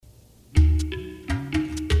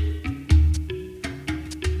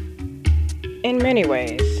In many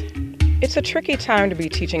ways, it's a tricky time to be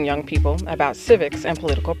teaching young people about civics and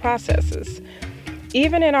political processes.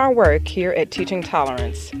 Even in our work here at Teaching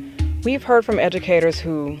Tolerance, we've heard from educators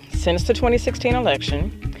who, since the 2016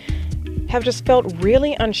 election, have just felt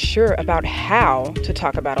really unsure about how to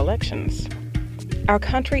talk about elections. Our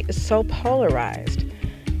country is so polarized.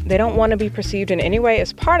 They don't want to be perceived in any way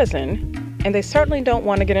as partisan, and they certainly don't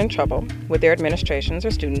want to get in trouble with their administrations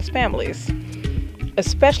or students' families.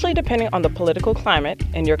 Especially depending on the political climate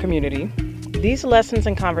in your community, these lessons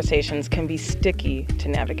and conversations can be sticky to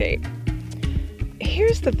navigate.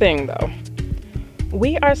 Here's the thing, though.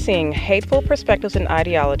 We are seeing hateful perspectives and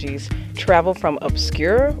ideologies travel from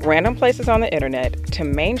obscure, random places on the internet to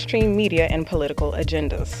mainstream media and political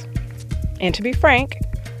agendas. And to be frank,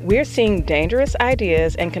 we're seeing dangerous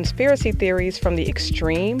ideas and conspiracy theories from the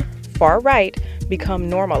extreme, far right become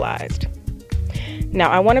normalized. Now,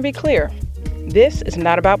 I want to be clear. This is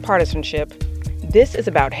not about partisanship. This is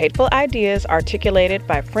about hateful ideas articulated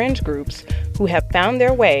by fringe groups who have found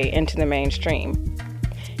their way into the mainstream.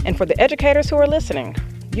 And for the educators who are listening,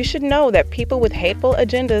 you should know that people with hateful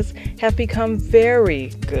agendas have become very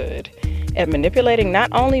good at manipulating not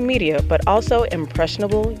only media, but also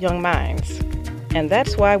impressionable young minds. And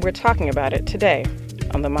that's why we're talking about it today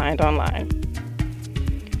on The Mind Online.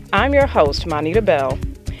 I'm your host, Monita Bell,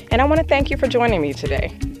 and I want to thank you for joining me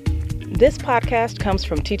today. This podcast comes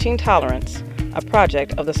from Teaching Tolerance, a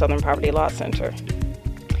project of the Southern Poverty Law Center.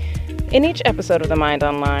 In each episode of The Mind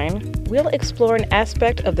Online, we'll explore an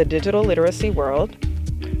aspect of the digital literacy world,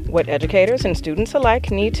 what educators and students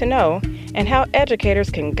alike need to know, and how educators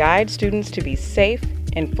can guide students to be safe,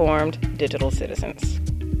 informed digital citizens.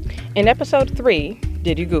 In episode 3,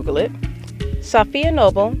 Did You Google It?, Safiya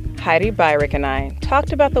Noble, Heidi Beirich, and I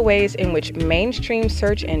talked about the ways in which mainstream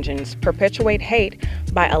search engines perpetuate hate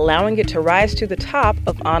by allowing it to rise to the top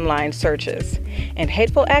of online searches, and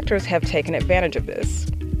hateful actors have taken advantage of this.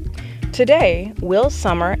 Today, Will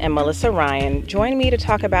Sommer and Melissa Ryan join me to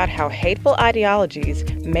talk about how hateful ideologies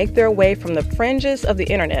make their way from the fringes of the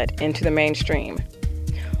internet into the mainstream.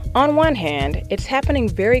 On one hand, it's happening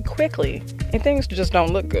very quickly, and things just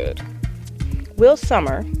don't look good. Will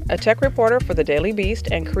Sommer, a tech reporter for The Daily Beast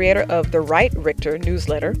and creator of the Wright Richter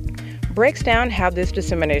newsletter, breaks down how this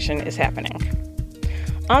dissemination is happening.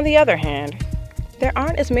 On the other hand, there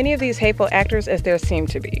aren't as many of these hateful actors as there seem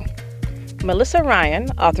to be. Melissa Ryan,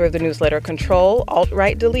 author of the newsletter Control,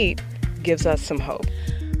 Alt-Right, Delete, gives us some hope.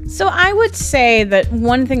 So I would say that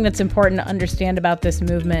one thing that's important to understand about this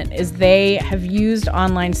movement is they have used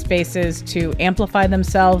online spaces to amplify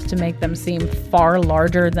themselves, to make them seem far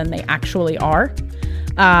larger than they actually are.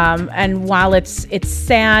 And while it's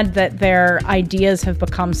sad that their ideas have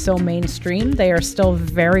become so mainstream, they are still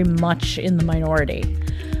very much in the minority.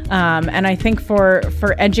 And I think for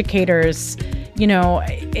educators, you know,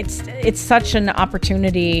 it's such an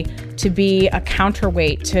opportunity to be a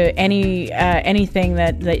counterweight to anything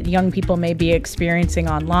that young people may be experiencing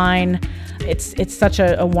online. It's such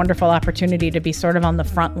a wonderful opportunity to be sort of on the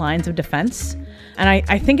front lines of defense. And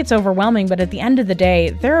I think it's overwhelming, but at the end of the day,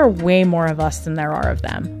 there are way more of us than there are of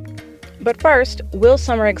them. But first, Will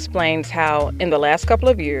Sommer explains how, in the last couple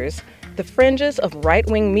of years, the fringes of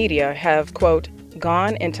right-wing media have, quote,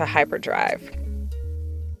 gone into hyperdrive.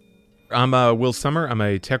 I'm Will Sommer. I'm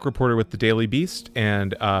a tech reporter with The Daily Beast,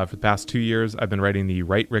 and for the past 2 years, I've been writing the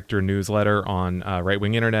Wright Richter newsletter on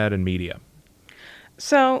right-wing internet and media.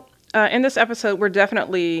 So, in this episode, we're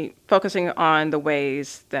definitely focusing on the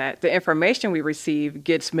ways that the information we receive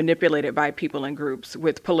gets manipulated by people and groups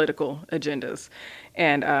with political agendas.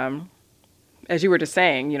 And as you were just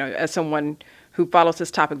saying, you know, as someone who follows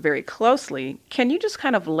this topic very closely, can you just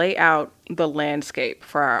kind of lay out the landscape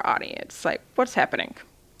for our audience? Like, what's happening?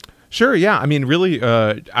 Sure, yeah. I mean, really,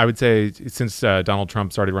 I would say since Donald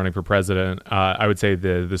Trump started running for president, I would say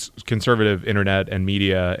this conservative internet and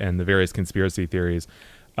media and the various conspiracy theories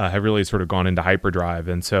have really sort of gone into hyperdrive.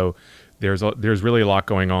 And so there's really a lot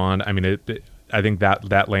going on. I mean, I think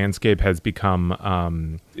that landscape has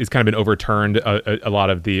become, it's kind of been overturned. A lot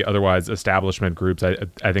of the otherwise establishment groups,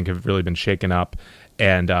 I think, have really been shaken up.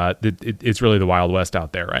 And it's really the Wild West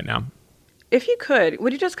out there right now. If you could,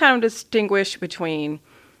 would you just kind of distinguish between,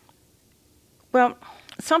 well,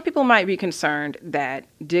 some people might be concerned that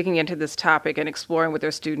digging into this topic and exploring with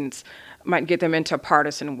their students might get them into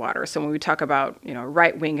partisan water. So when we talk about, you know,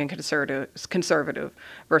 right-wing and conservative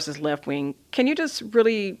versus left-wing, can you just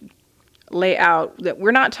really lay out that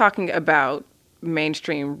we're not talking about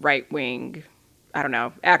mainstream right-wing,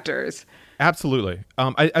 actors Absolutely.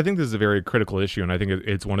 I think this is a very critical issue, and I think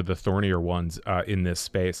it's one of the thornier ones in this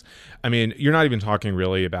space. I mean, you're not even talking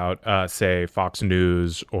really about, say, Fox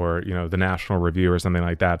News or, the National Review or something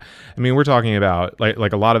like that. I mean, we're talking about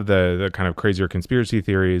like a lot of the kind of crazier conspiracy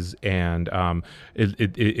theories, and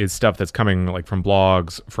it is stuff that's coming like from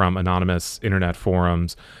blogs, from anonymous internet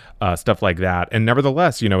forums, stuff like that. And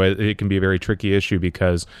nevertheless, it can be a very tricky issue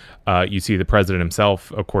because you see the president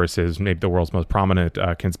himself, of course, is maybe the world's most prominent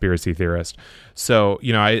conspiracy theorist. So,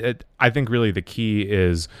 I think really the key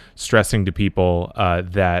is stressing to people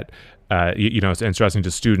that, and stressing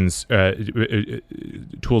to students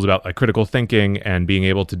tools about like critical thinking and being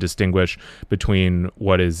able to distinguish between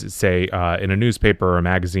what is, say, in a newspaper or a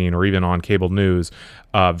magazine or even on cable news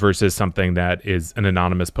versus something that is an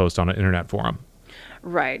anonymous post on an internet forum.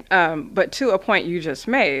 Right. But to a point you just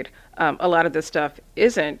made, a lot of this stuff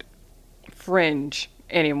isn't fringe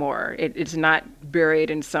anymore. It's not buried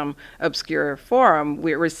in some obscure forum.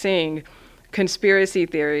 We're seeing conspiracy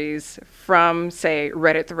theories from, say,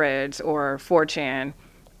 Reddit threads or 4chan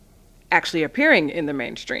actually appearing in the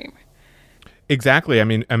mainstream. Exactly. I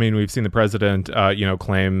mean, we've seen the president,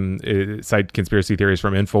 cite conspiracy theories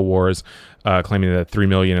from InfoWars, claiming that 3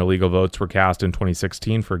 million illegal votes were cast in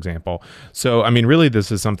 2016, for example. So, I mean, really, this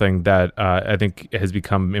is something that I think has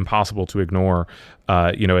become impossible to ignore.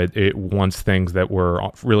 Once things that were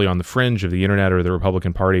really on the fringe of the internet or the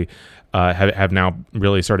Republican Party have now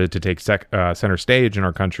really started to take center stage in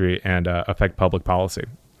our country and affect public policy.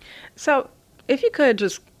 So, if you could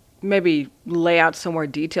just maybe lay out some more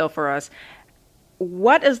detail for us.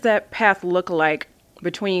 What does that path look like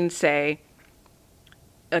between, say,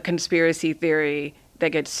 a conspiracy theory that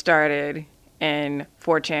gets started in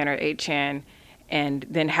 4chan or 8chan, and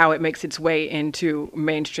then how it makes its way into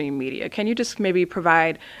mainstream media? Can you just maybe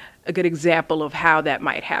provide a good example of how that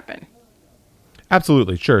might happen?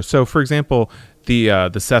 Absolutely, sure. So, for example,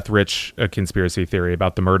 the Seth Rich conspiracy theory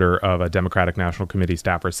about the murder of a Democratic National Committee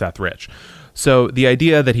staffer, Seth Rich. So the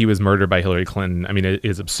idea that he was murdered by Hillary Clinton, I mean, it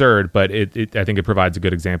is absurd, but I think it provides a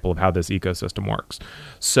good example of how this ecosystem works.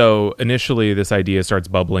 So initially, this idea starts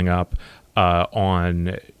bubbling up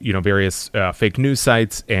on various fake news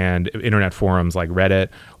sites and internet forums like Reddit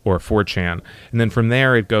or 4chan. And then from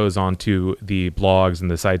there, it goes on to the blogs and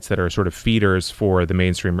the sites that are sort of feeders for the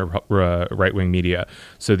mainstream right-wing media.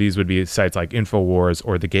 So these would be sites like InfoWars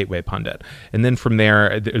or the Gateway Pundit. And then from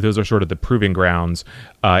there, those are sort of the proving grounds.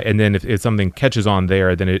 And then if something catches on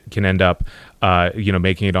there, then it can end up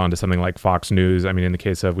making it onto something like Fox News. I mean, in the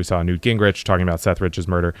case of, we saw Newt Gingrich talking about Seth Rich's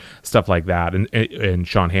murder, stuff like that, and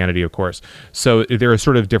Sean Hannity, of course. So there are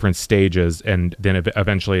sort of different stages, and then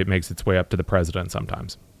eventually it makes its way up to the president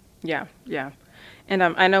sometimes. Yeah. And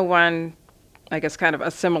I know one, I guess, kind of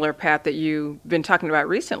a similar path that you've been talking about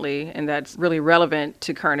recently, and that's really relevant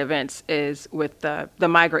to current events, is with the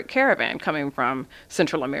migrant caravan coming from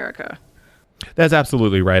Central America. That's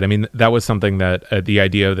absolutely right. I mean, that was something that the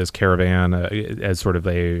idea of this caravan as sort of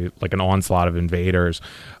an onslaught of invaders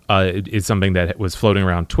is something that was floating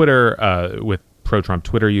around Twitter with pro-Trump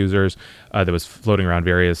Twitter users, that was floating around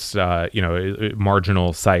various,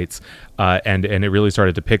 marginal sites. And it really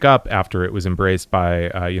started to pick up after it was embraced by,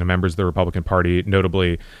 members of the Republican Party,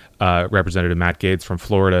 notably Representative Matt Gaetz from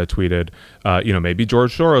Florida tweeted, maybe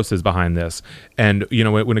George Soros is behind this. And,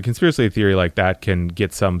 when a conspiracy theory like that can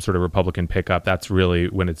get some sort of Republican pickup, that's really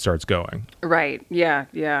when it starts going. Right.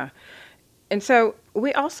 Yeah. And so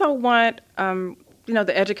we also want,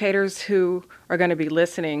 the educators who are going to be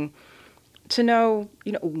listening to know,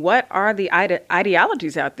 what are the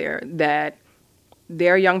ideologies out there that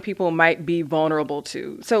their young people might be vulnerable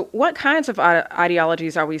to. So what kinds of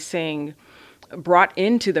ideologies are we seeing brought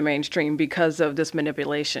into the mainstream because of this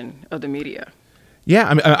manipulation of the media?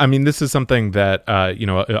 Yeah, I mean, this is something that,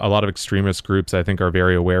 a lot of extremist groups, I think, are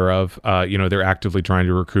very aware of. They're actively trying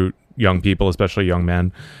to recruit young people, especially young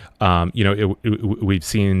men. We've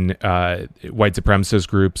seen white supremacist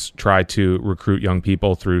groups try to recruit young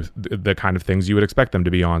people through the kind of things you would expect them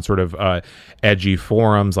to be on, sort of edgy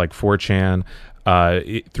forums like 4chan,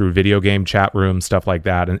 through video game chat rooms, stuff like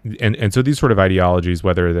that. And so these sort of ideologies,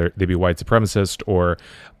 whether they be white supremacist or,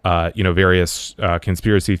 various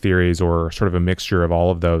conspiracy theories or sort of a mixture of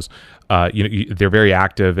all of those, they're very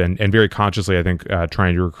active and very consciously, I think,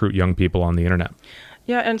 trying to recruit young people on the internet.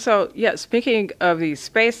 Yeah, and so, speaking of these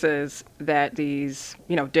spaces that these,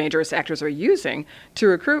 dangerous actors are using to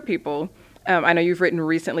recruit people, I know you've written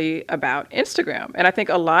recently about Instagram, and I think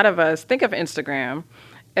a lot of us think of Instagram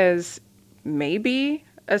as maybe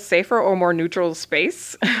a safer or more neutral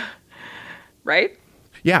space, right?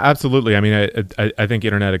 Yeah, absolutely. I mean, I think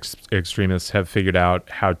internet extremists have figured out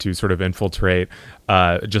how to sort of infiltrate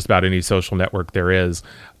just about any social network there is.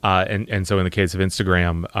 And so in the case of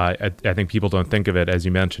Instagram, I think people don't think of it, as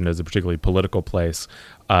you mentioned, as a particularly political place.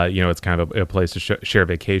 It's kind of a place to share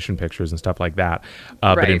vacation pictures and stuff like that.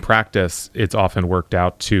 But in practice, it's often worked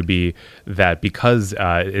out to be that because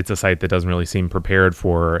it's a site that doesn't really seem prepared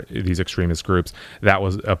for these extremist groups, that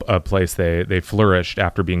was a place they flourished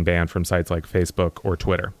after being banned from sites like Facebook or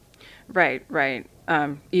Twitter. Right.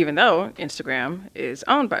 Even though Instagram is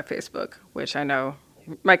owned by Facebook, which I know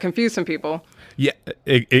might confuse some people. Yeah,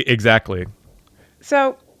 exactly.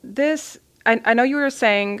 So I know you were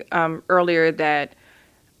saying earlier that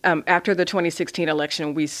after the 2016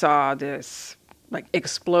 election, we saw this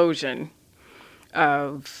explosion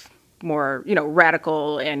of more,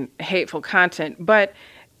 radical and hateful content. But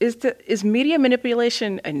is media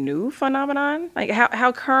manipulation a new phenomenon?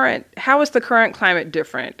 How is the current climate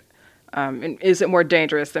different? And is it more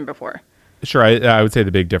dangerous than before? Sure, I would say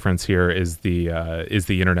the big difference here is the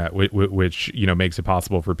internet, which makes it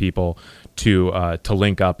possible for people to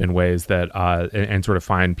link up in ways that and sort of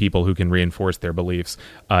find people who can reinforce their beliefs.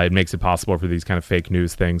 It makes it possible for these kind of fake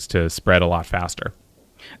news things to spread a lot faster.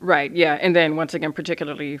 Right. Yeah, and then once again,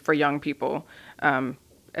 particularly for young people,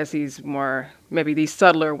 as these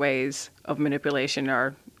subtler ways of manipulation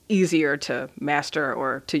are easier to master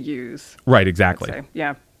or to use. Right. Exactly.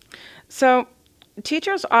 Yeah. So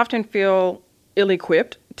teachers often feel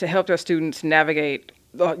ill-equipped to help their students navigate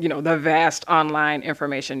the vast online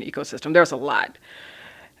information ecosystem. There's a lot.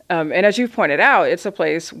 And as you've pointed out, it's a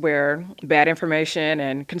place where bad information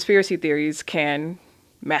and conspiracy theories can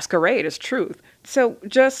masquerade as truth. So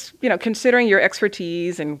just, considering your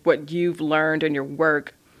expertise and what you've learned in your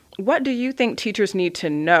work, what do you think teachers need to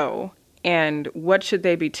know, and what should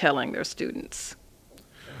they be telling their students?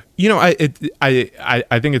 I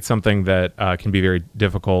think it's something that can be very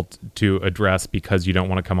difficult to address because you don't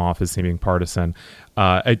want to come off as seeming partisan.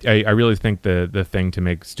 I really think the thing to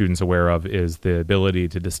make students aware of is the ability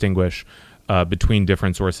to distinguish between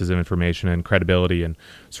different sources of information and credibility, and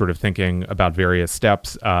sort of thinking about various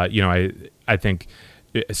steps. I think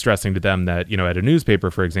stressing to them that, at a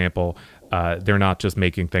newspaper, for example, they're not just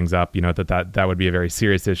making things up, that would be a very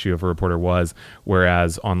serious issue if a reporter was,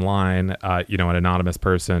 whereas online, an anonymous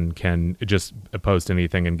person can just post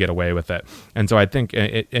anything and get away with it. And so I think,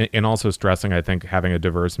 and also stressing, I think having a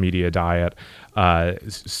diverse media diet,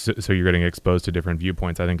 so you're getting exposed to different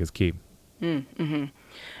viewpoints, I think is key. Mm-hmm.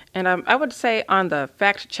 And I would say on the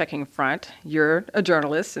fact-checking front, you're a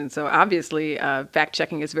journalist, and so obviously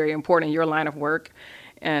fact-checking is very important in your line of work,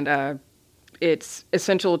 and it's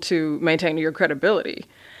essential to maintaining your credibility.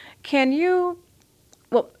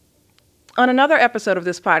 On another episode of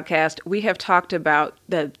this podcast, we have talked about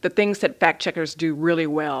the things that fact-checkers do really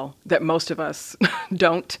well that most of us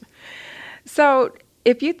don't. So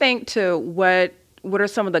if you think to what are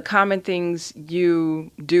some of the common things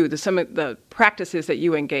you do, some of the practices that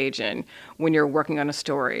you engage in when you're working on a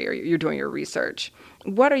story or you're doing your research?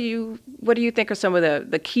 What do you think are some of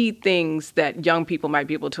the key things that young people might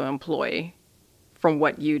be able to employ from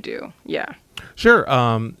what you do? Yeah. Sure.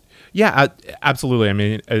 Absolutely. I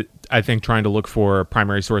mean, I think trying to look for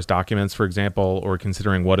primary source documents, for example, or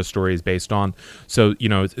considering what a story is based on. So,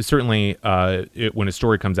 certainly when a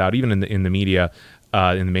story comes out, even in the media,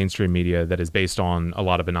 in the mainstream media that is based on a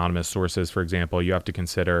lot of anonymous sources, for example, you have to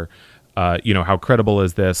consider, how credible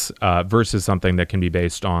is this versus something that can be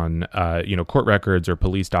based on, court records or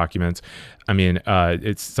police documents. I mean,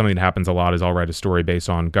 it's something that happens a lot is I'll write a story based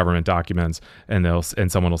on government documents, and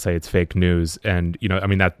someone will say it's fake news. And,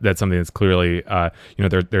 that's something that's clearly,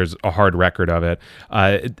 there's a hard record of it.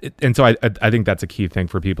 And so I think that's a key thing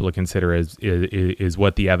for people to consider is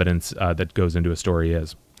what the evidence that goes into a story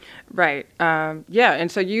is. Right.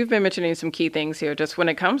 And so you've been mentioning some key things here just when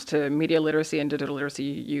it comes to media literacy and digital literacy.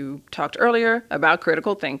 You talked earlier about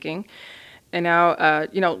critical thinking, and now,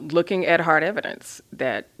 looking at hard evidence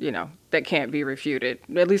that can't be refuted,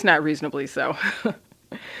 at least not reasonably so.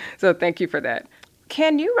 So thank you for that.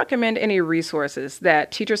 Can you recommend any resources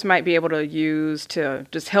that teachers might be able to use to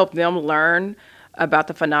just help them learn about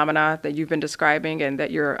the phenomena that you've been describing and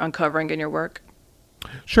that you're uncovering in your work?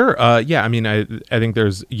 Sure. I mean, I think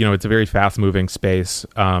there's, it's a very fast moving space.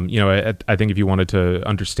 I think if you wanted to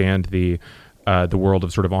understand the world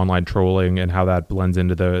of sort of online trolling and how that blends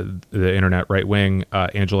into the internet right wing,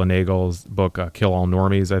 Angela Nagel's book, Kill All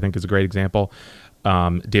Normies, I think is a great example.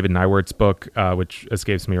 David Nyworth's book, which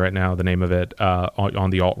escapes me right now, the name of it, on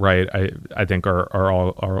the alt-right, I think are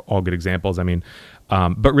all good examples. I mean,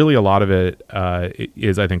 But really, a lot of it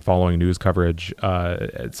is, I think, following news coverage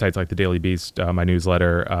at sites like the Daily Beast, my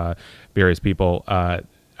newsletter, various people.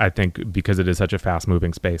 I think because it is such a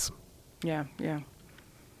fast-moving space. Yeah.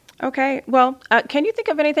 Okay. Well, can you think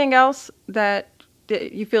of anything else that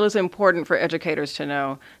you feel is important for educators to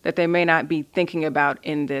know that they may not be thinking about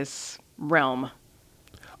in this realm?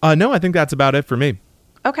 No, I think that's about it for me.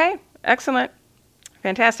 Okay. Excellent.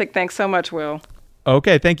 Fantastic. Thanks so much, Will.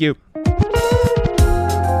 Okay. Thank you.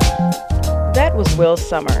 That was Will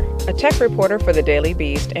Sommer, a tech reporter for the Daily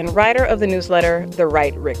Beast and writer of the newsletter The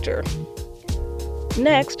Right Richter.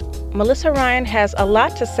 Next, Melissa Ryan has a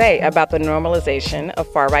lot to say about the normalization of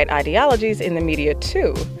far-right ideologies in the media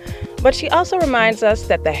too, but she also reminds us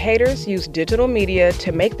that the haters use digital media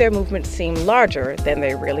to make their movement seem larger than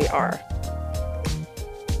they really are.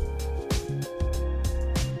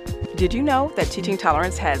 Did you know that Teaching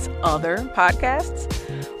Tolerance has other podcasts?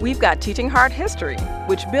 We've got Teaching Hard History,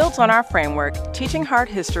 which builds on our framework, Teaching Hard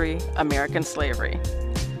History, American Slavery.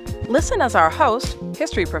 Listen as our host,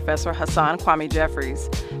 history professor Hasan Kwame Jeffries,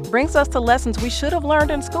 brings us the lessons we should have learned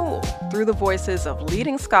in school through the voices of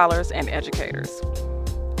leading scholars and educators.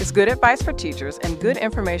 It's good advice for teachers and good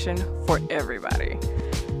information for everybody.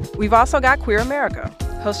 We've also got Queer America,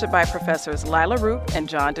 hosted by professors Lila Roop and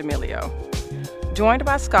John D'Amelio. Joined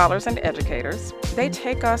by scholars and educators, they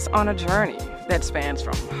take us on a journey that spans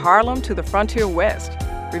from Harlem to the frontier West,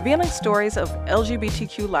 revealing stories of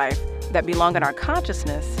LGBTQ life that belong in our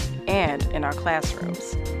consciousness and in our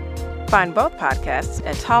classrooms. Find both podcasts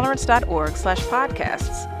at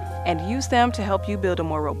tolerance.org/podcasts and use them to help you build a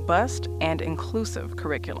more robust and inclusive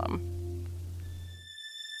curriculum.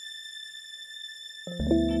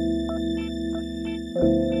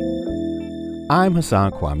 I'm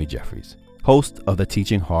Hasan Kwame Jeffries, host of the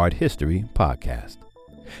Teaching Hard History podcast.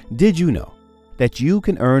 Did you know that you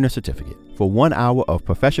can earn a certificate for 1 hour of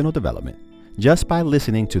professional development just by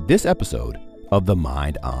listening to this episode of The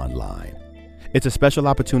Mind Online? It's a special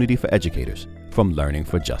opportunity for educators from Learning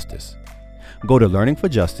for Justice. Go to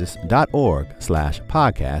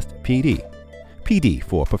learningforjustice.org/podcast PD. PD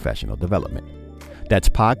for professional development. That's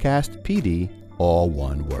podcast PD, all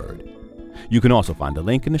one word. You can also find the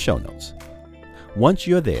link in the show notes. Once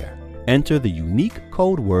you're there, enter the unique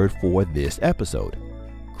code word for this episode,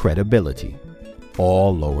 credibility,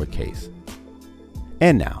 all lowercase.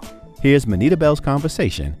 And now, here's Manita Bell's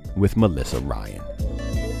conversation with Melissa Ryan.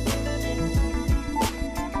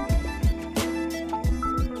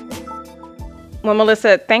 Well,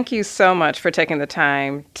 Melissa, thank you so much for taking the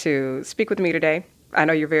time to speak with me today. I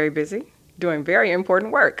know you're very busy, doing very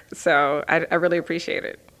important work, so I really appreciate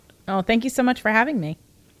it. Oh, thank you so much for having me.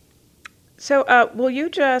 So will you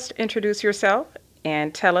just introduce yourself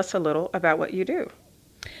and tell us a little about what you do?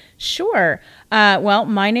 Sure. Well,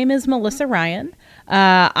 my name is Melissa Ryan.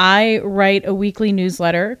 I write a weekly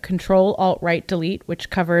newsletter, Control, Alt, Right, Delete, which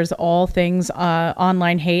covers all things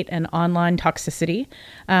online hate and online toxicity.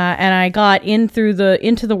 And I got into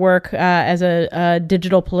the work as a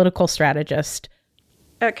digital political strategist.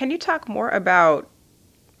 Can you talk more about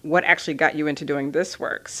what actually got you into doing this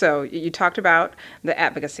work? So you talked about the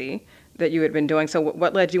advocacy that you had been doing. So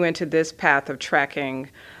what led you into this path of tracking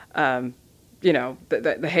the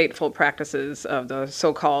hateful practices of the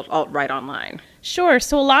so-called alt-right online? Sure.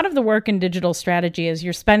 So a lot of the work in digital strategy is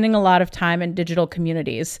you're spending a lot of time in digital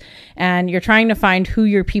communities and you're trying to find who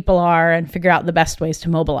your people are and figure out the best ways to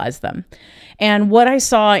mobilize them. And what I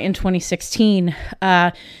saw in 2016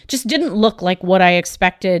 just didn't look like what I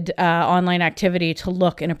expected online activity to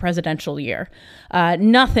look in a presidential year.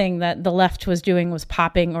 Nothing that the left was doing was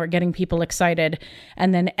popping or getting people excited.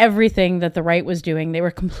 And then everything that the right was doing, they were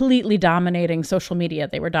completely dominating social media.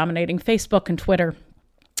 They were dominating Facebook and Twitter.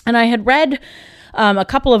 And I had read a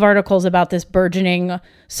couple of articles about this burgeoning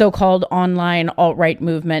so-called online alt-right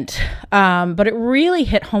movement, but it really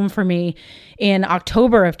hit home for me in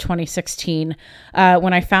October of 2016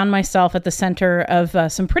 when I found myself at the center of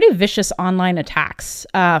some pretty vicious online attacks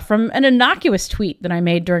from an innocuous tweet that I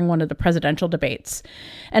made during one of the presidential debates.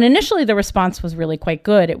 And initially, the response was really quite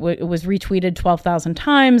good. It was retweeted 12,000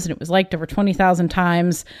 times, and it was liked over 20,000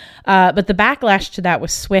 times. But the backlash to that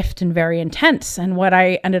was swift and very intense. And what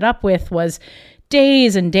I ended up with was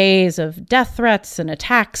days and days of death threats and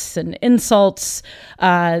attacks and insults.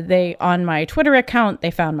 They, on my Twitter account,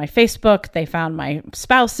 they found my Facebook, they found my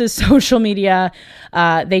spouse's social media.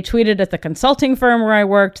 They tweeted at the consulting firm where I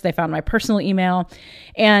worked. They found my personal email.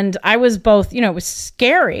 And I was both, it was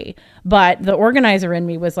scary, but the organizer in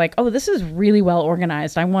me was like, oh, this is really well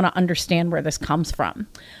organized. I want to understand where this comes from.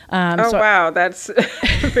 Wow. That's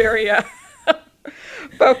very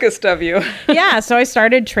Focused of you. Yeah, so I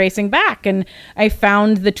started tracing back, and I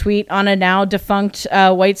found the tweet on a now defunct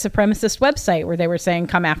white supremacist website where they were saying,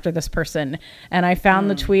 come after this person. And I found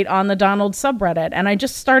the tweet on the Donald subreddit, and I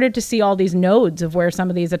just started to see all these nodes of where some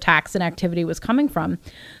of these attacks and activity was coming from.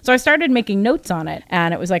 So I started making notes on it,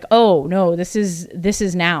 and it was like, oh no, this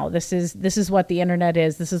is now. This is what the internet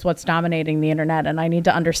is. This is what's dominating the internet, and I need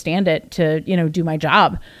to understand it to, do my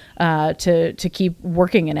job, to keep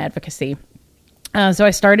working in advocacy. So I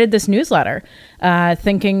started this newsletter,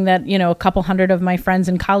 thinking that, a couple hundred of my friends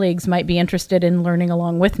and colleagues might be interested in learning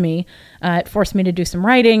along with me. It forced me to do some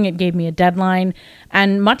writing. It gave me a deadline.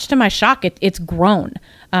 And much to my shock, it's grown.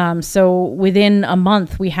 So within a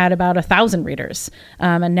month, we had about 1,000 readers.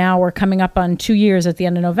 And now we're coming up on 2 years at the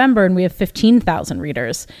end of November, and we have 15,000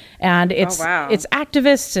 readers. And it's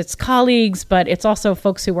activists, it's colleagues, but it's also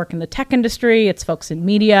folks who work in the tech industry. It's folks in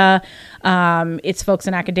media. It's folks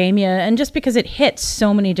in academia. And just because it hits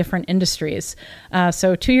so many different industries.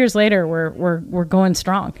 So 2 years later, we're going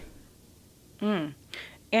strong.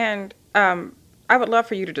 And I would love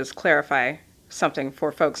for you to just clarify something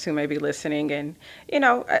for folks who may be listening. And,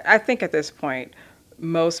 I think at this point,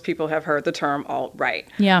 most people have heard the term alt-right.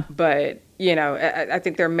 Yeah. But, I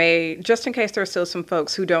think there may, just in case there are still some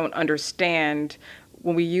folks who don't understand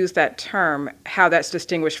when we use that term, how that's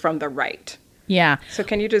distinguished from the right. Yeah. So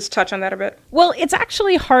can you just touch on that a bit? Well, it's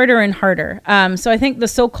actually harder and harder. So I think the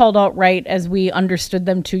so-called alt-right, as we understood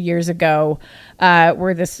them 2 years ago,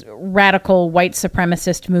 were this radical white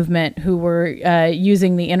supremacist movement who were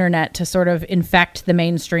using the internet to sort of infect the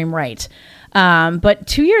mainstream right. But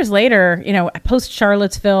 2 years later, post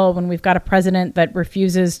Charlottesville, when we've got a president that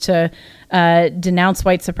refuses to denounce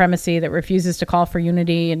white supremacy, that refuses to call for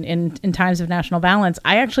unity in times of national violence,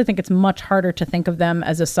 I actually think it's much harder to think of them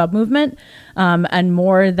as a sub-movement, and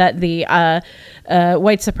more that the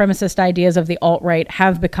white supremacist ideas of the alt-right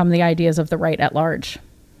have become the ideas of the right at large.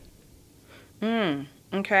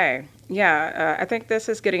 Okay. Yeah, I think this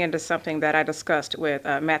is getting into something that I discussed with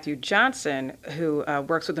Matthew Johnson, who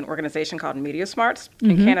works with an organization called Media Smarts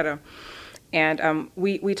in Canada. And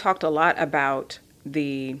we talked a lot about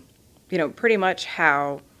the, pretty much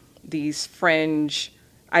how these fringe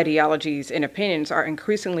ideologies and opinions are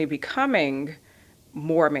increasingly becoming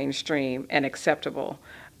more mainstream and acceptable.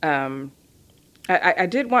 I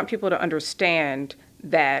did want people to understand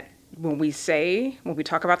that when we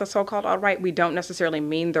talk about the so-called alt-right, we don't necessarily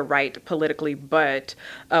mean the right politically, but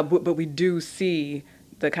we do see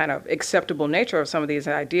the kind of acceptable nature of some of these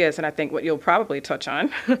ideas. And I think what you'll probably touch on,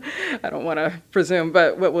 I don't want to presume,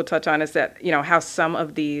 but what we'll touch on is that, how some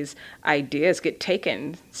of these ideas get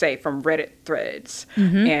taken, say, from Reddit threads.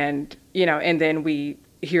 And, and then we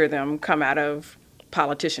hear them come out of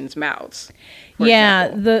politicians' mouths. Yeah,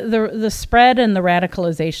 the spread and the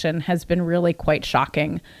radicalization has been really quite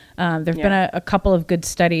shocking. There have been a couple of good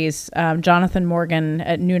studies. Jonathan Morgan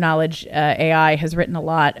at New Knowledge AI has written a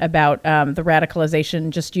lot about the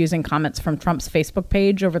radicalization just using comments from Trump's Facebook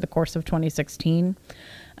page over the course of 2016.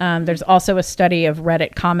 There's also a study of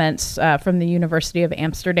Reddit comments from the University of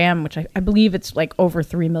Amsterdam, which I believe it's like over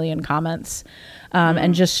 3 million comments,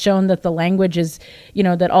 and just shown that the language is,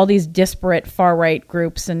 that all these disparate far-right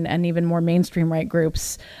groups and even more mainstream right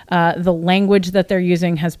groups, the language that they're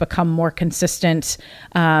using has become more consistent,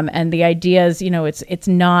 and the ideas, it's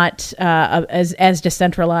not as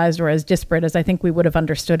decentralized or as disparate as I think we would have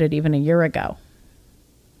understood it even a year ago.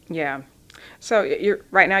 Yeah. So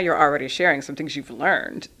right now you're already sharing some things you've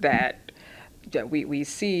learned that we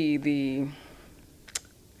see the,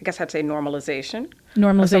 I guess I'd say normalization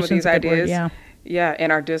of some of these ideas. Word, yeah,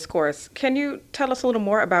 in our discourse. Can you tell us a little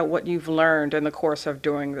more about what you've learned in the course of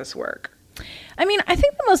doing this work? I mean, I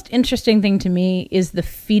think the most interesting thing to me is the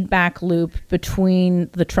feedback loop between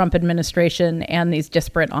the Trump administration and these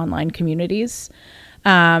disparate online communities.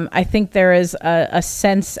 I think there is a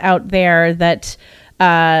sense out there that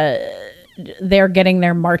they're getting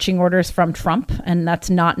their marching orders from Trump, and that's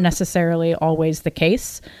not necessarily always the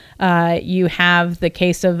case. You have the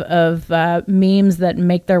case of memes that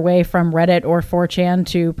make their way from Reddit or 4chan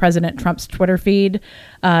to President Trump's Twitter feed.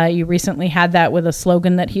 You recently had that with a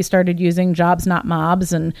slogan that he started using, "Jobs, not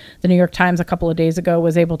mobs," and the New York Times a couple of days ago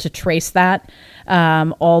was able to trace that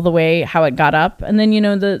all the way how it got up. And then,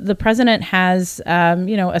 the president has,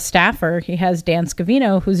 a staffer. He has Dan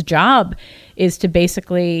Scavino, whose job is to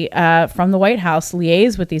basically, from the White House,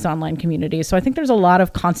 liaise with these online communities. So I think there's a lot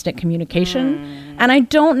of constant communication. And I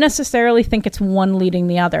don't necessarily think it's one leading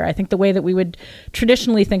the other. I think the way that we would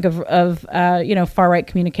traditionally think of far-right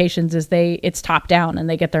communications is it's top down and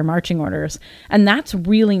they get their marching orders. And that's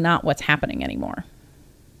really not what's happening anymore.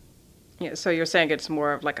 Yeah, so you're saying it's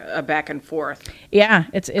more of like a back and forth. Yeah,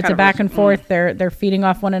 it's a back and forth. They're feeding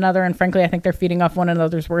off one another, and frankly, I think they're feeding off one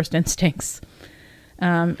another's worst instincts.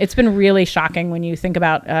 It's been really shocking when you think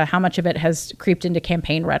about how much of it has creeped into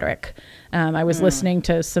campaign rhetoric. I was listening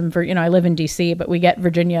to some, I live in D.C., but we get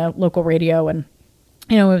Virginia local radio, and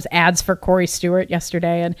it was ads for Corey Stewart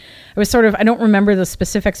yesterday, and it was I don't remember the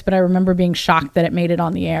specifics, but I remember being shocked that it made it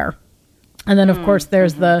on the air. And then, of course,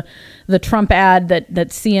 there's the Trump ad that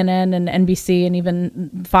CNN and NBC and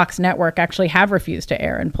even Fox Network actually have refused to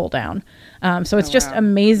air and pull down. So it's just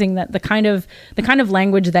amazing that the kind of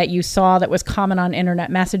language that you saw that was common on internet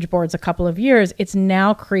message boards a couple of years, it's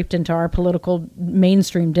now creeped into our political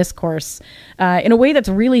mainstream discourse in a way that's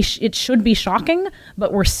really it should be shocking.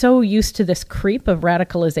 But we're so used to this creep of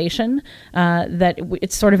radicalization that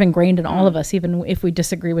it's sort of ingrained in all of us, even if we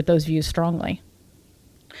disagree with those views strongly.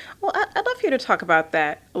 Well, I'd love for you to talk about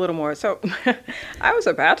that a little more. So I was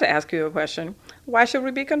about to ask you a question. Why should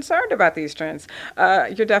we be concerned about these trends?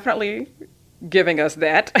 You're definitely giving us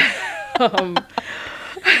that.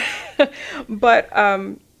 But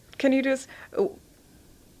can you just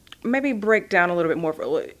maybe break down a little bit more,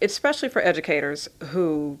 especially for educators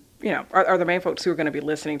who, are the main folks who are going to be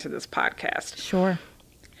listening to this podcast? Sure.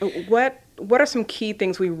 What are some key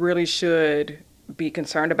things we really should be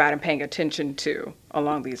concerned about and paying attention to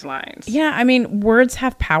along these lines? Yeah, I mean, words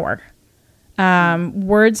have power.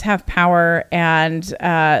 Words have power, and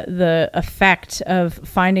the effect of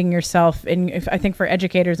finding yourself I think for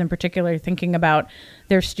educators in particular, thinking about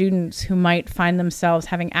their students who might find themselves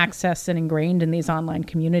having access and ingrained in these online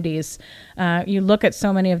communities. You look at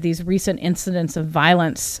so many of these recent incidents of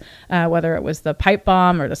violence, whether it was the pipe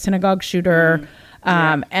bomb or the synagogue shooter,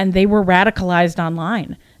 and they were radicalized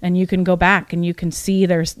online. And you can go back and you can see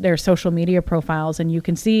their social media profiles, and you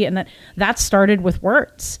can see, and that started with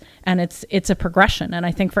words, and it's a progression. And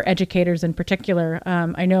I think for educators in particular,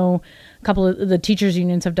 I know a couple of the teachers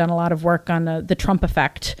unions have done a lot of work on the Trump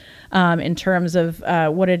effect in terms of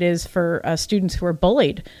what it is for students who are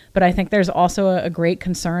bullied. But I think there's also a great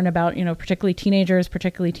concern about, particularly teenagers,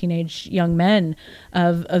 particularly teenage young men,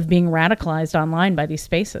 of being radicalized online by these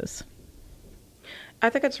spaces. I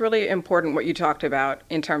think it's really important what you talked about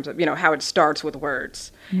in terms of, how it starts with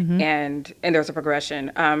words, and there's a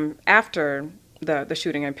progression. After the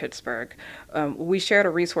shooting in Pittsburgh, we shared a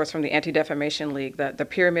resource from the Anti-Defamation League, the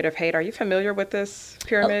Pyramid of Hate. Are you familiar with this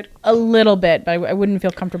pyramid? A little bit, but I wouldn't feel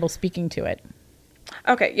comfortable speaking to it.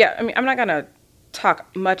 Okay, yeah. I mean, I'm not going to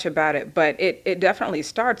talk much about it, but it definitely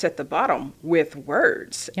starts at the bottom with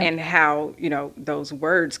words, and how, those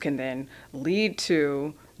words can then lead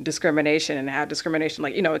to discrimination, and how discrimination,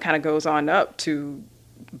 it kind of goes on up to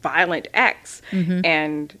violent acts.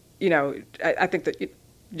 And, I think that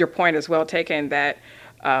your point is well taken, that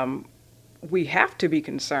we have to be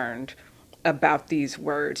concerned about these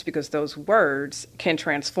words, because those words can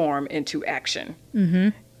transform into action.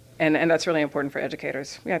 And that's really important for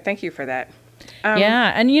educators. Yeah, thank you for that.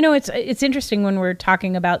 Yeah, and it's interesting when we're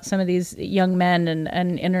talking about some of these young men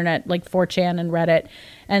and internet, like 4chan and Reddit,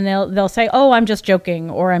 and they'll say, "Oh, I'm just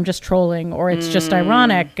joking," or "I'm just trolling," or "It's just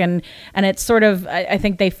ironic," and it's sort of, I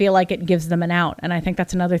think they feel like it gives them an out, and I think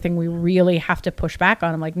that's another thing we really have to push back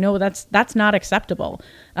on. I'm like, no, that's not acceptable.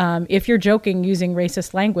 If you're joking using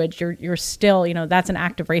racist language, you're still, that's an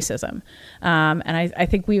act of racism, and I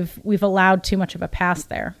think we've allowed too much of a pass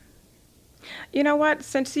there. You know what?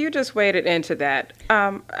 Since you just waded into that,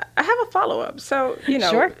 I have a follow-up. So,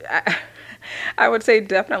 Sure. I would say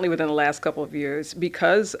definitely within the last couple of years,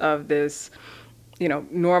 because of this,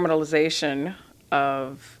 normalization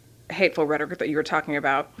of hateful rhetoric that you were talking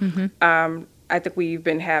about, I think we've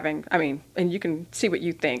been having, and you can see what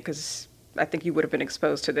you think, because I think you would have been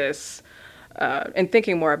exposed to this and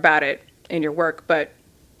thinking more about it in your work, but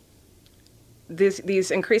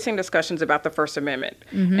these increasing discussions about the First Amendment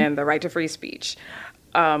and the right to free speech.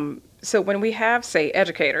 So when we have, say,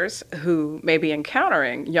 educators who may be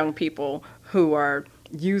encountering young people who are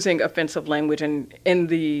using offensive language and in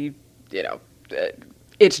the,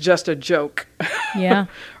 it's just a joke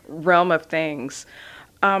realm of things,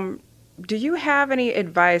 do you have any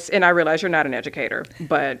advice? And I realize you're not an educator,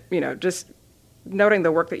 but, just noting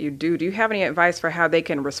the work that you do you have any advice for how they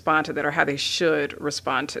can respond to that, or how they should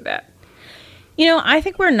respond to that? I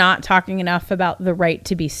think we're not talking enough about the right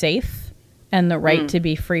to be safe and the right to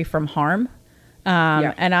be free from harm.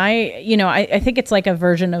 And I think it's like a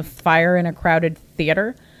version of fire in a crowded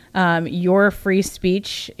theater. Your free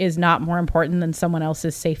speech is not more important than someone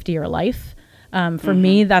else's safety or life. For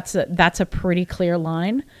me, that's a pretty clear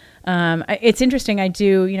line. It's interesting. I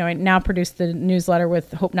now produce the newsletter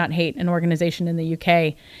with Hope Not Hate, an organization in the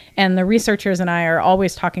UK. And the researchers and I are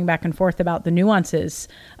always talking back and forth about the nuances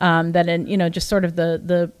that in, just sort of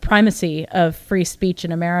the primacy of free speech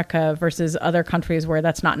in America versus other countries where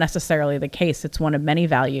that's not necessarily the case. It's one of many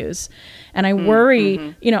values. And I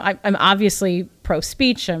worry, I'm obviously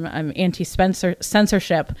pro-speech, I'm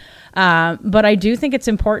anti-censorship, but I do think it's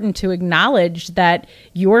important to acknowledge that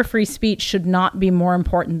your free speech should not be more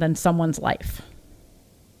important than someone's life.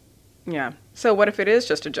 Yeah. So what if it is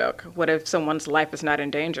just a joke? What if someone's life is not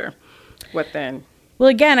in danger? What then? Well,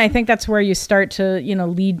 again, I think that's where you start to,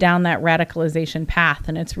 lead down that radicalization path.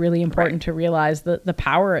 And it's really important to realize the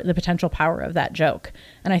potential power of that joke.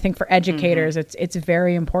 And I think for educators, it's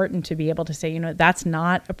very important to be able to say, that's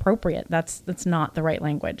not appropriate. That's not the right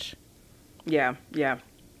language. Yeah. Yeah.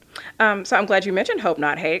 So I'm glad you mentioned Hope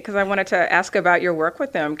Not Hate, because I wanted to ask about your work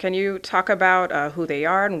with them. Can you talk about who they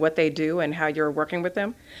are and what they do and how you're working with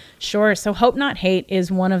them? Sure. So Hope Not Hate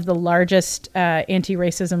is one of the largest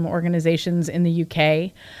anti-racism organizations in the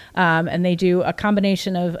UK. And they do a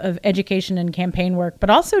combination of education and campaign work, but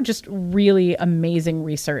also just really amazing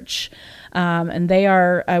research. And they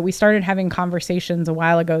are, we started having conversations a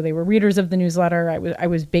while ago. They were readers of the newsletter. I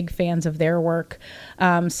was big fans of their work.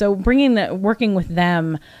 So working with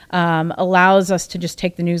them allows us to just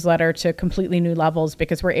take the newsletter to completely new levels,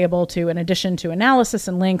 because we're able to, in addition to analysis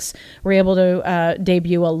and links, we're able to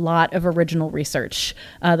debut a lot of original research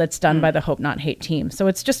that's done by the Hope Not Hate team. So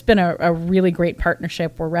it's just been a really great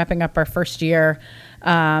partnership. We're wrapping up our first year.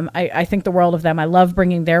 I think the world of them. I love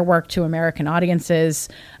bringing their work to American audiences,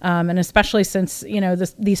 and especially since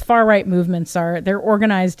these far right movements they're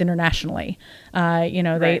organized internationally.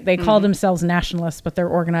 They call themselves nationalists, but they're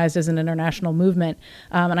organized as an international movement,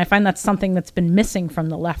 and I find that's something that's been missing from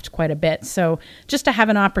the left quite a bit. So just to have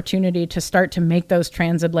an opportunity to start to make those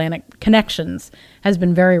transatlantic connections has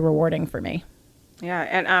been very rewarding for me. Yeah.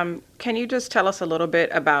 And can you just tell us a little bit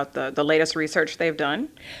about the latest research they've done?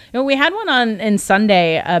 We had one on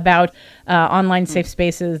Sunday about online safe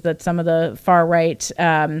spaces that some of the far right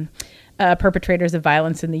perpetrators of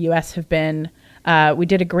violence in the U.S. have been. We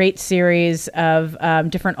did a great series of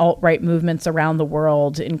different alt-right movements around the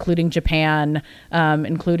world, including Japan,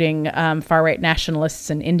 including far-right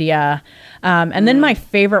nationalists in India. And then my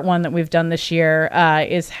favorite one that we've done this year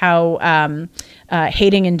is how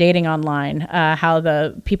hating and dating online, how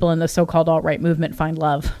the people in the so-called alt-right movement find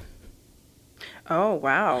love. Oh,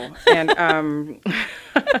 wow. And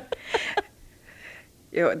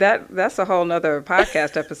that's a whole nother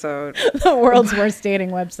podcast episode. The world's worst dating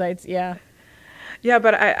websites, yeah. Yeah,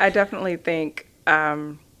 but I definitely think,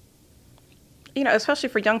 especially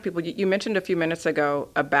for young people, you mentioned a few minutes ago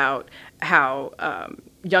about how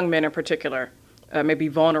young men in particular may be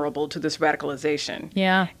vulnerable to this radicalization.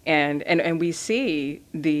 Yeah. And we see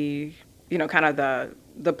the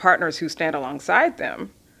partners who stand alongside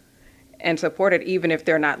them and support it, even if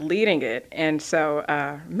they're not leading it. And so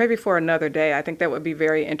maybe for another day, I think that would be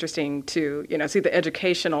very interesting to, see the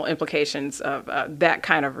educational implications of that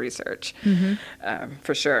kind of research,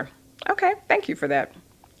 for sure. Okay, thank you for that.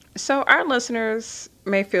 So our listeners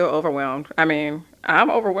may feel overwhelmed. I mean,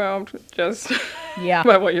 I'm overwhelmed just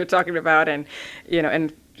by what you're talking about, and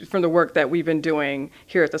from the work that we've been doing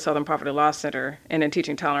here at the Southern Poverty Law Center and in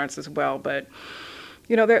teaching tolerance as well. But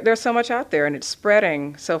there's so much out there, and it's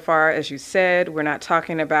spreading so far. As you said, we're not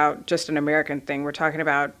talking about just an American thing. We're talking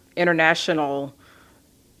about international,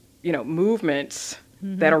 movements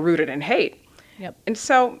that are rooted in hate. Yep. And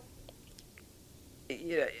so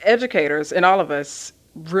educators and all of us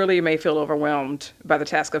really may feel overwhelmed by the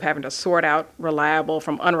task of having to sort out reliable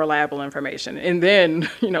from unreliable information, and then,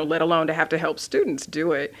 let alone to have to help students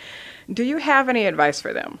do it. Do you have any advice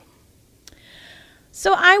for them?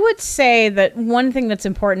 So I would say that one thing that's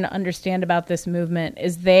important to understand about this movement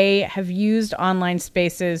is they have used online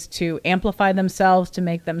spaces to amplify themselves, to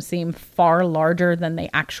make them seem far larger than they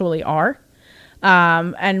actually are.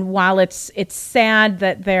 And while it's sad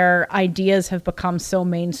that their ideas have become so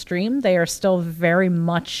mainstream, they are still very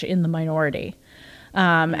much in the minority.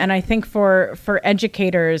 And I think for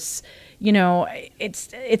educators,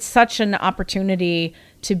 it's such an opportunity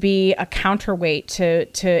to be a counterweight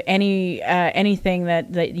to anything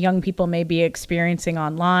that young people may be experiencing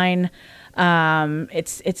online.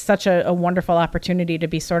 It's such a wonderful opportunity to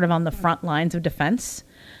be sort of on the front lines of defense.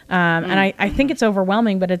 And I think it's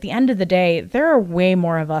overwhelming, but at the end of the day, there are way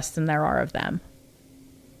more of us than there are of them.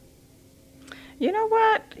 You know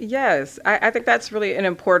what? Yes. I think that's really an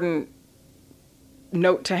important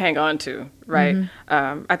note to hang on to, right?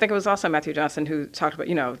 I think it was also Matthew Johnson who talked about,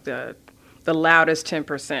 the loudest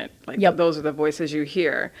 10%. Like those are the voices you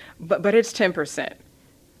hear, but it's 10%.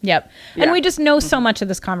 Yep. Yeah. And we just know so much of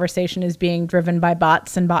this conversation is being driven by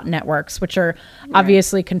bots and bot networks, which are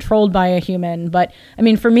obviously controlled by a human. But I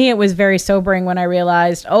mean, for me, it was very sobering when I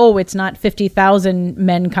realized, it's not 50,000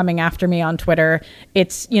 men coming after me on Twitter.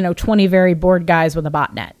 It's, 20 very bored guys with a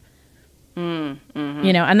botnet. Mm-hmm.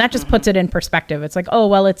 And that just puts it in perspective. It's like,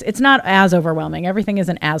 it's not as overwhelming. Everything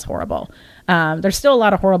isn't as horrible. There's still a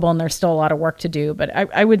lot of horrible and there's still a lot of work to do. But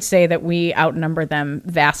I would say that we outnumber them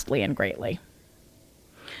vastly and greatly.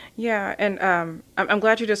 Yeah, and I'm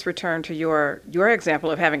glad you just returned to your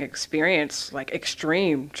example of having experienced like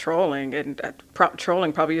extreme trolling, and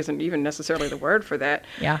trolling probably isn't even necessarily the word for that.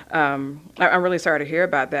 Yeah. I'm really sorry to hear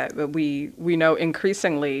about that, but we know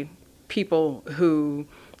increasingly people who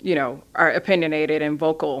are opinionated and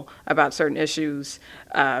vocal about certain issues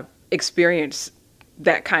experience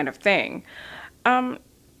that kind of thing. And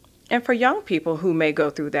for young people who may go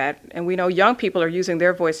through that, and we know young people are using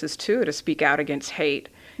their voices too to speak out against hate.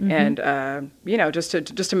 Mm-hmm. And,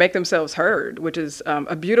 just to make themselves heard, which is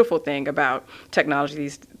a beautiful thing about technology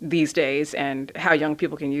these days and how young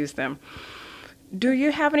people can use them. Do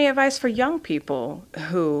you have any advice for young people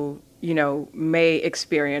who, may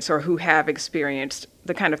experience or who have experienced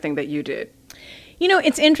the kind of thing that you did?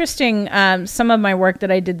 It's interesting. Some of my work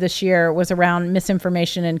that I did this year was around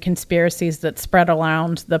misinformation and conspiracies that spread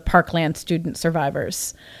around the Parkland student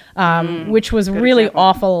survivors, which was really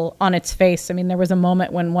awful on its face. I mean, there was a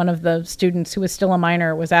moment when one of the students, who was still a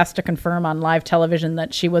minor, was asked to confirm on live television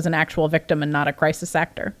that she was an actual victim and not a crisis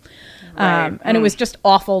actor. Right. And it was just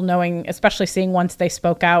awful knowing, especially seeing once they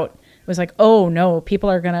spoke out, it was like, oh no, people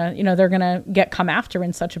are going to, they're going to come after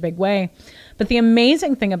in such a big way. But the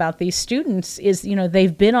amazing thing about these students is,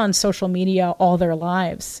 they've been on social media all their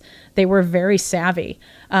lives. They were very savvy.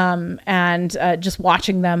 And just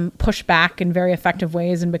watching them push back in very effective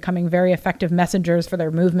ways and becoming very effective messengers for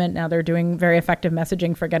their movement. Now they're doing very effective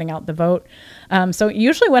messaging for getting out the vote. So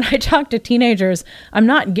usually when I talk to teenagers, I'm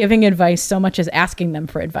not giving advice so much as asking them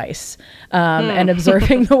for advice and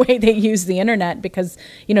observing the way they use the internet because,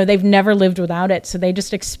 they've never lived without it. So they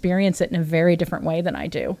just experience it in a very different way than I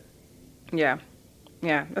do. Yeah,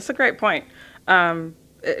 that's a great point.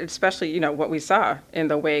 Especially, what we saw in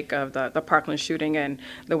the wake of the Parkland shooting and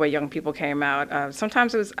the way young people came out.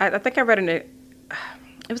 Sometimes it was, I think I read it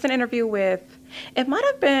was an interview with, it might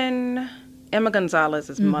have been Emma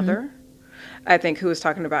Gonzalez's mother, I think, who was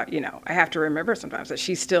talking about, I have to remember sometimes that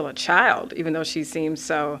she's still a child, even though she seems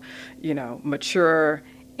so, mature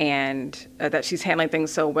and that she's handling things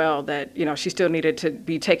so well that, she still needed to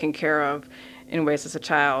be taken care of in ways as a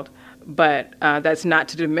child. But that's not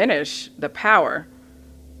to diminish the power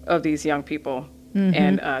of these young people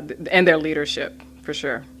and their leadership, for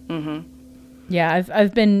sure. Mm-hmm. Yeah,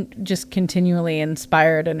 I've been just continually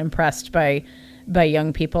inspired and impressed by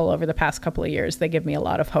young people over the past couple of years. They give me a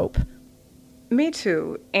lot of hope. Me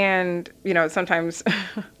too. And, sometimes,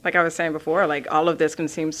 like I was saying before, like all of this can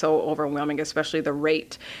seem so overwhelming, especially the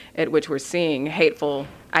rate at which we're seeing hateful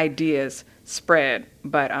ideas spread.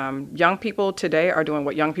 But young people today are doing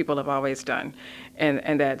what young people have always done,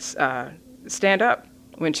 and that's stand up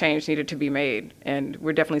when change needed to be made. And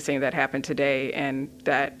we're definitely seeing that happen today. And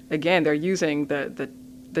that, again, they're using the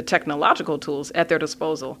technological tools at their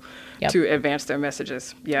disposal to advance their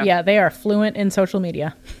messages. Yeah, they are fluent in social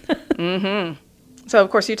media. Mm-hmm. So, of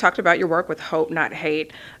course, you talked about your work with Hope Not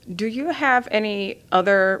Hate. Do you have any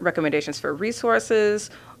other recommendations for resources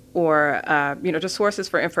or, just sources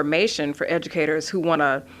for information for educators who want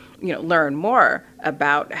to, learn more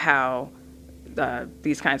about how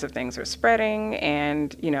these kinds of things are spreading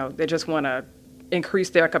and, they just want to increase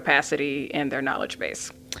their capacity and their knowledge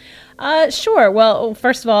base? Sure. Well,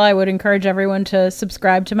 first of all, I would encourage everyone to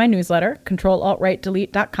subscribe to my newsletter,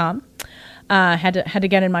 controlaltrightdelete.com. Had to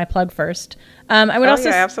get in my plug first. I would also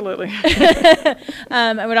absolutely.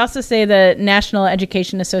 I would also say the National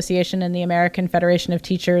Education Association and the American Federation of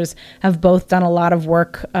Teachers have both done a lot of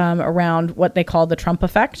work around what they call the Trump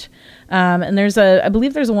effect. And I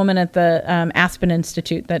believe there's a woman at the Aspen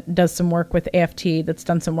Institute that does some work with AFT that's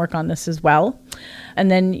done some work on this as well. And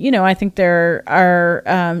then, I think there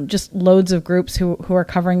are just loads of groups who are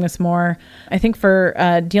covering this more. I think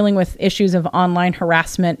for dealing with issues of online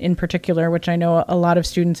harassment in particular, which I know a lot of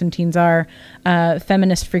students and teens are,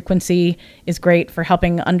 Feminist Frequency is great for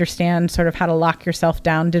helping understand sort of how to lock yourself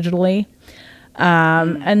down digitally.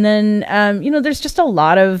 And then, there's just a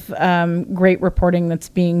lot of great reporting that's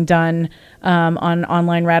being done on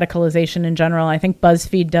online radicalization in general. I think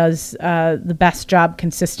BuzzFeed does the best job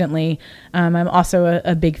consistently. I'm also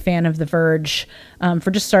a big fan of The Verge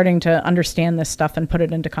for just starting to understand this stuff and put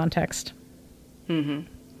it into context.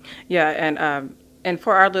 Yeah, and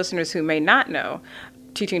for our listeners who may not know,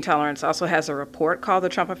 Teaching Tolerance also has a report called The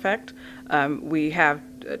Trump Effect. We have,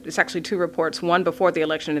 it's actually 2 reports, one before the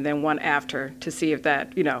election and then one after, to see if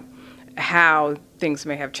that, how things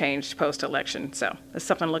may have changed post-election. So it's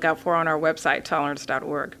something to look out for on our website,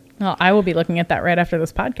 tolerance.org. Well, I will be looking at that right after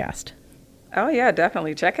this podcast. Oh, yeah,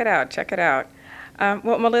 definitely. Check it out.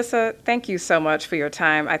 Well, Melissa, thank you so much for your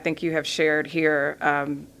time. I think you have shared here,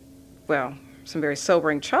 some very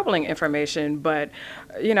sobering, troubling information, but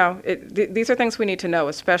these are things we need to know,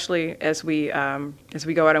 especially as we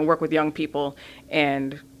go out and work with young people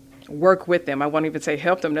and work with them. I won't even say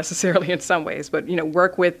help them necessarily in some ways, but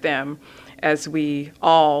work with them as we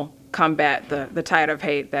all combat the tide of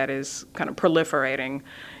hate that is kind of proliferating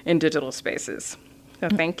in digital spaces. So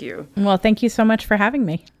thank you. Well, thank you so much for having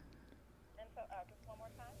me.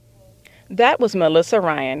 That was Melissa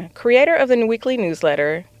Ryan, creator of the weekly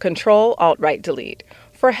newsletter Control, Alt-Right, Delete.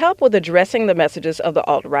 For help with addressing the messages of the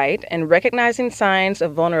alt-right and recognizing signs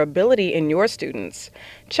of vulnerability in your students,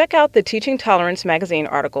 check out the Teaching Tolerance magazine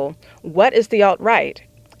article, What is the Alt-Right?,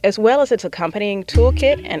 as well as its accompanying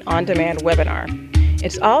toolkit and on-demand webinar.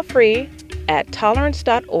 It's all free at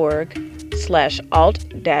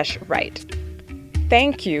tolerance.org/alt-right.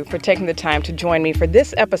 Thank you for taking the time to join me for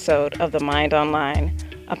this episode of The Mind Online,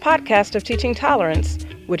 a podcast of Teaching Tolerance,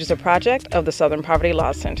 which is a project of the Southern Poverty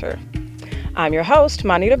Law Center. I'm your host,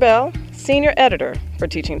 Monita Bell, Senior Editor for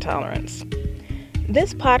Teaching Tolerance.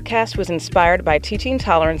 This podcast was inspired by Teaching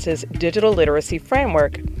Tolerance's digital literacy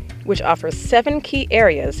framework, which offers 7 key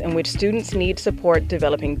areas in which students need support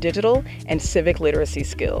developing digital and civic literacy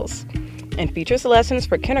skills, and features lessons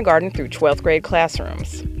for kindergarten through 12th grade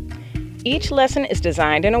classrooms. Each lesson is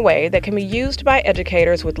designed in a way that can be used by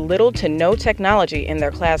educators with little to no technology in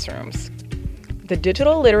their classrooms. The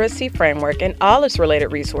digital literacy framework and all its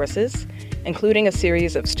related resources, including a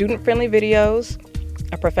series of student-friendly videos,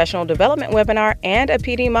 a professional development webinar, and a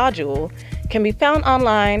PD module, can be found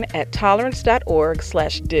online at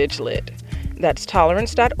tolerance.org/diglit. That's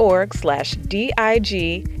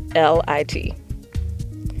tolerance.org/diglit.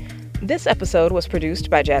 This episode was produced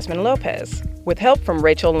by Jasmine Lopez, with help from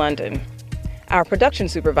Rachel London. Our production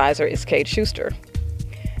supervisor is Kate Schuster.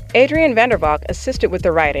 Adrian Vandervalk assisted with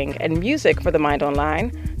the writing, and music for The Mind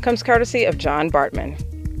Online comes courtesy of John Bartman.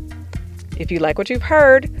 If you like what you've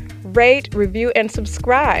heard, rate, review, and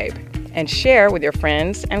subscribe, and share with your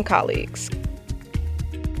friends and colleagues.